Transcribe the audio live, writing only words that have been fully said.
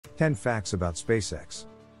10 Facts about SpaceX.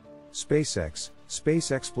 SpaceX,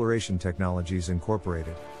 Space Exploration Technologies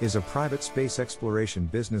Incorporated, is a private space exploration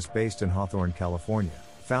business based in Hawthorne, California,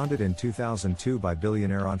 founded in 2002 by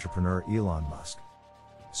billionaire entrepreneur Elon Musk.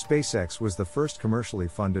 SpaceX was the first commercially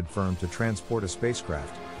funded firm to transport a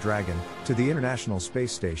spacecraft, Dragon, to the International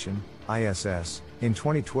Space Station, ISS, in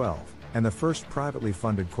 2012, and the first privately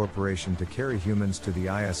funded corporation to carry humans to the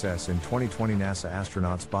ISS in 2020. NASA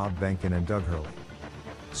astronauts Bob Behnken and Doug Hurley.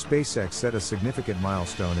 SpaceX set a significant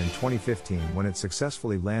milestone in 2015 when it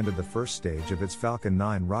successfully landed the first stage of its Falcon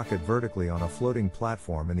 9 rocket vertically on a floating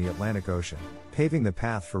platform in the Atlantic Ocean, paving the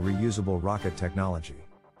path for reusable rocket technology.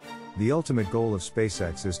 The ultimate goal of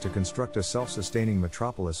SpaceX is to construct a self-sustaining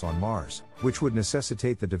metropolis on Mars, which would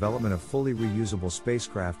necessitate the development of fully reusable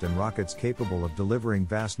spacecraft and rockets capable of delivering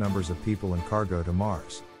vast numbers of people and cargo to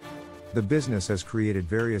Mars. The business has created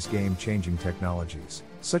various game-changing technologies,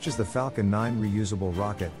 such as the Falcon 9 reusable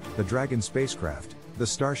rocket, the Dragon spacecraft, the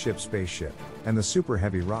Starship spaceship, and the Super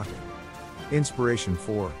Heavy rocket. Inspiration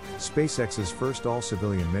for SpaceX's first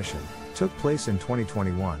all-civilian mission took place in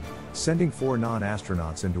 2021, sending 4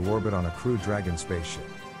 non-astronauts into orbit on a Crew Dragon spaceship.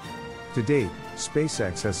 To date,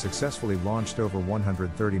 SpaceX has successfully launched over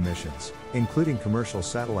 130 missions, including commercial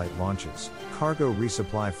satellite launches, cargo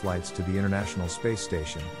resupply flights to the International Space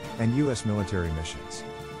Station, and U.S. military missions.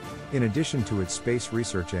 In addition to its space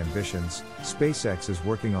research ambitions, SpaceX is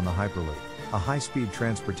working on the Hyperloop, a high-speed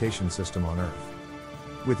transportation system on Earth.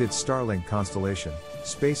 With its Starlink constellation,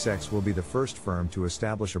 SpaceX will be the first firm to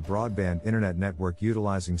establish a broadband internet network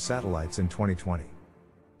utilizing satellites in 2020.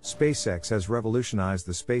 SpaceX has revolutionized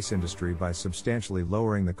the space industry by substantially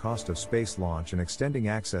lowering the cost of space launch and extending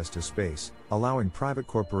access to space, allowing private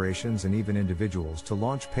corporations and even individuals to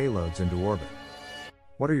launch payloads into orbit.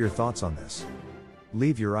 What are your thoughts on this?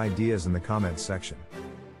 Leave your ideas in the comments section.